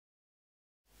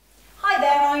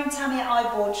Tammy at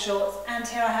iboardshorts, and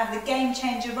here I have the game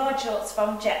changer ride shorts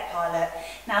from Jetpilot.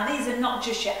 Now these are not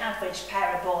just your average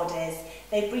pair of boardies,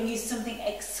 they bring you something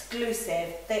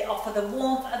exclusive. They offer the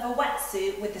warmth of a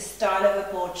wetsuit with the style of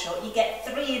a board short. You get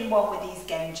 3 in 1 with these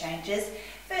game changers.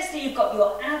 Firstly, you've got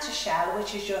your outer shell,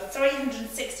 which is your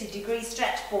 360-degree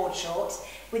stretch board shorts.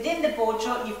 Within the board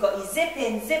short, you've got your zip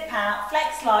in, zip out,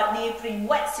 flex light neoprene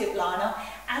wetsuit liner,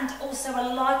 and also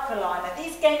a lycra liner.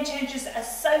 These game changers are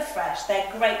so fresh, they're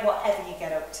great whatever you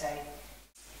get up to.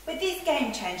 With these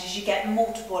game changers, you get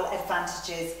multiple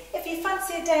advantages. If you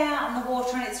fancy a day out on the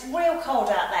water and it's real cold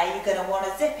out there, you're going to want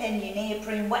to zip in your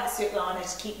neoprene wetsuit liner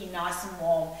to keep you nice and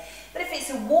warm. But if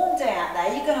it's a warm day out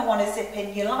there, you're going to want to zip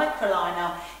in your lycra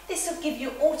liner. This will give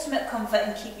you ultimate comfort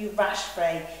and keep you rash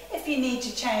free. If you need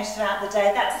to change throughout the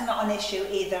day, that's not an issue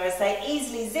either, as they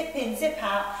easily zip in, zip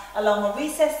out along a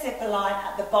recessed zipper line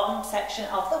at the bottom section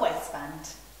of the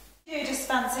waistband. If you just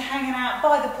fancy hanging out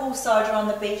by the poolside or on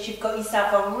the beach, you've got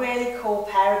yourself a really cool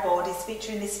pair of boardies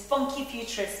featuring this funky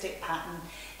futuristic pattern.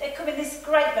 They come in this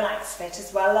great relaxed fit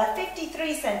as well. They're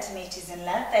 53 centimetres in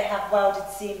length. They have welded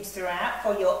seams throughout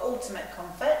for your ultimate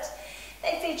comfort.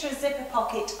 They feature a zipper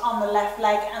pocket on the left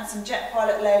leg and some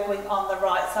Jetpilot logoing on the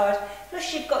right side.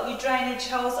 Plus you've got your drainage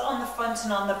holes on the front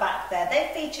and on the back there. They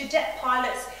feature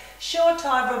Jetpilot's Sure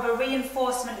Tie rubber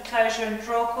reinforcement closure and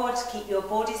draw cord to keep your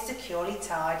boardies securely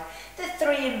tied. The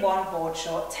 3-in-1 board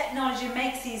short. Technology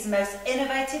makes these the most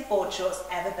innovative board shorts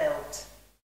ever built.